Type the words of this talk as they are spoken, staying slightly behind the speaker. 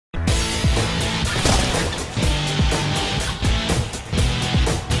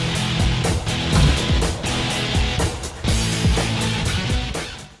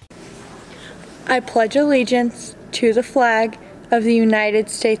I pledge allegiance to the flag of the United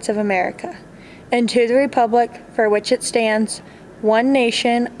States of America and to the republic for which it stands, one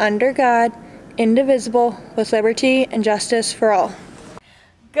nation, under God, indivisible, with liberty and justice for all.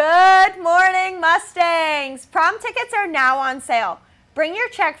 Good morning, Mustangs! Prom tickets are now on sale. Bring your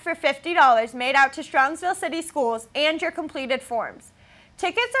check for $50 made out to Strongsville City Schools and your completed forms.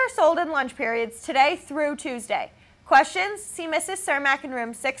 Tickets are sold in lunch periods today through Tuesday. Questions? See Mrs. Cermak in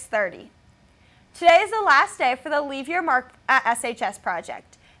room 630. Today is the last day for the Leave Your Mark at SHS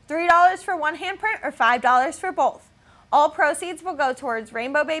project. $3 for one handprint or $5 for both. All proceeds will go towards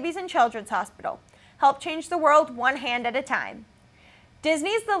Rainbow Babies and Children's Hospital. Help change the world one hand at a time.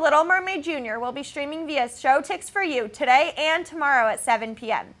 Disney's The Little Mermaid Jr. will be streaming via Showtix for You today and tomorrow at 7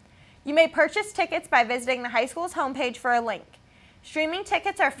 p.m. You may purchase tickets by visiting the high school's homepage for a link. Streaming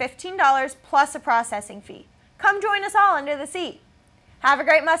tickets are $15 plus a processing fee. Come join us all under the seat. Have a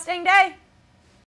great Mustang Day!